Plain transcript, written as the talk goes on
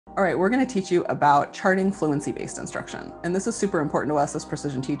All right, we're going to teach you about charting fluency-based instruction. And this is super important to us as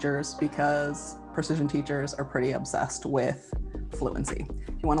precision teachers because precision teachers are pretty obsessed with fluency.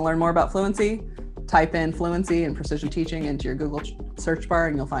 If you want to learn more about fluency, type in fluency and precision teaching into your Google search bar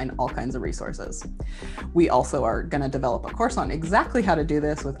and you'll find all kinds of resources. We also are going to develop a course on exactly how to do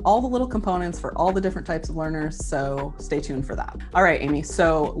this with all the little components for all the different types of learners, so stay tuned for that. All right, Amy,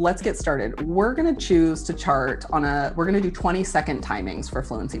 so let's get started. We're going to choose to chart on we're going to do 20-second timings for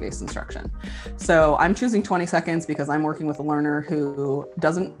fluency-based instruction. So I'm choosing 20 seconds because I'm working with a learner who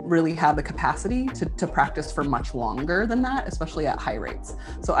doesn't really have the capacity to practice for much longer than that, especially at high rates.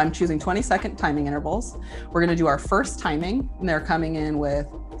 So I'm choosing 20-second timing intervals. We're going to do our first timing, and they're coming in with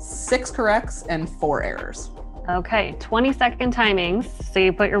 6 corrects and 4 errors. Okay, 20-second timings. So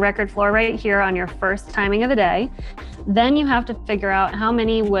you put your record floor right here on your first timing of the day. Then you have to figure out how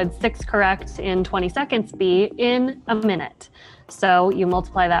many would 6 correct in 20 seconds be in a minute. So you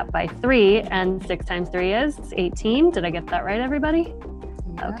multiply that by 3, and 6 times 3 is 18. Did I get that right, everybody?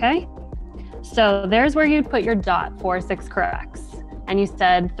 Yeah. Okay. So there's where you'd put your dot for 6 corrects. And you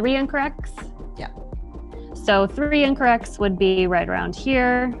said 3 incorrects? Yeah. So 3 incorrects would be right around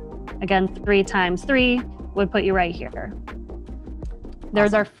here. Again, 3 times 3 would put you right here.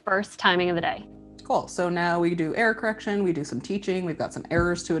 There's our first timing of the day. Cool. So now we do error correction, we do some teaching, we've got some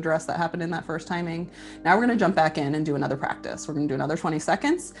errors to address that happened in that first timing. Now we're going to jump back in and do another practice. We're going to do another 20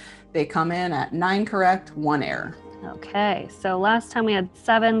 seconds. They come in at 9 correct, 1 error. Okay, so last time we had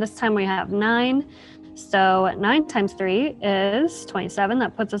 7, this time we have 9. So 9 times 3 is 27.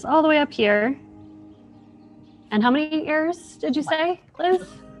 That puts us all the way up here. And how many errors did you say, Liz?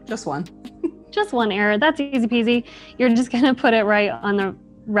 Just 1. Just 1 error. That's easy peasy. You're just going to put it right on the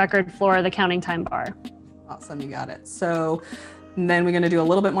record floor, the counting time bar. Awesome, you got it. So then we're going to do a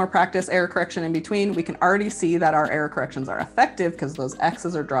little bit more practice, error correction in between. We can already see that our error corrections are effective because those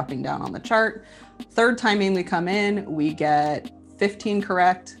X's are dropping down on the chart. Third timing we come in, we get 15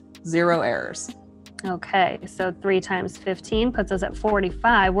 correct, 0 errors. Okay, so 3 times 15 puts us at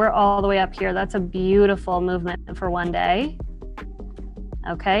 45. We're all the way up here. That's a beautiful movement for one day.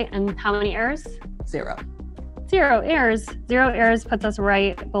 Okay, and how many errors? 0. 0 errors. 0 errors puts us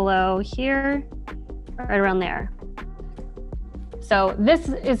right below here, right around there. So this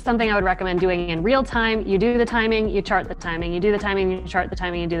is something I would recommend doing in real time. You do the timing, you chart the timing, you do the timing, you chart the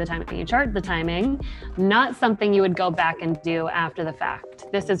timing, you do the timing, you chart the timing. Not something you would go back and do after the fact.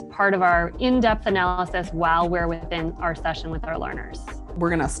 This is part of our in-depth analysis while we're within our session with our learners. We're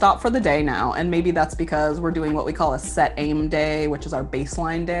going to stop for the day now, and maybe that's because we're doing what we call a set aim day, which is our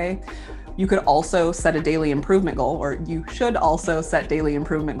baseline day. You could also set a daily improvement goal, or you should also set daily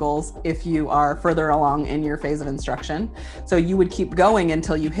improvement goals if you are further along in your phase of instruction. So you would keep going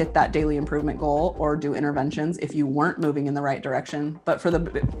until you hit that daily improvement goal or do interventions if you weren't moving in the right direction. But for the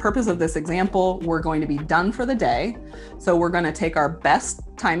purpose of this example, we're going to be done for the day. So we're going to take our best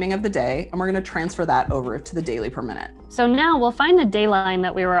timing of the day and we're going to transfer that over to the daily per minute. So now we'll find the day line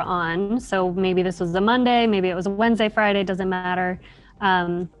that we were on. So maybe this was a Monday, maybe it was a Wednesday, Friday, doesn't matter.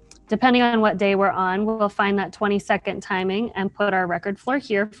 Depending on what day we're on, we'll find that 20-second timing and put our record floor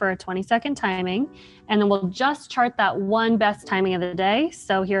here for a 20-second timing. And then we'll just chart that one best timing of the day.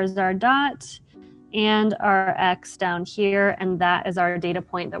 So here's our dot and our X down here. And that is our data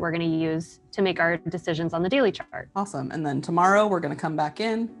point that we're going to use to make our decisions on the daily chart. Awesome. And then tomorrow we're going to come back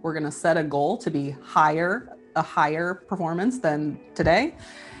in. We're going to set a goal to be a higher performance than today.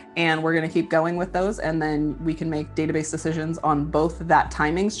 And we're going to keep going with those. And then we can make database decisions on both that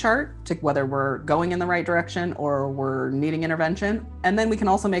timings chart to whether we're going in the right direction or we're needing intervention. And then we can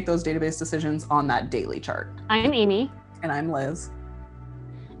also make those database decisions on that daily chart. I'm Amy. And I'm Liz.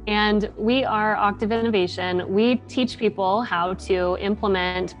 And we are Octave Innovation. We teach people how to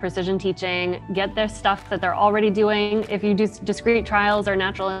implement precision teaching, get their stuff that they're already doing. If you do discrete trials or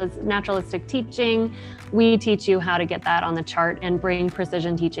naturalistic teaching, we teach you how to get that on the chart and bring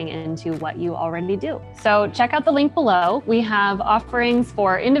precision teaching into what you already do. So check out the link below. We have offerings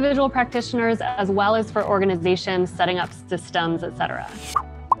for individual practitioners as well as for organizations setting up systems, etc.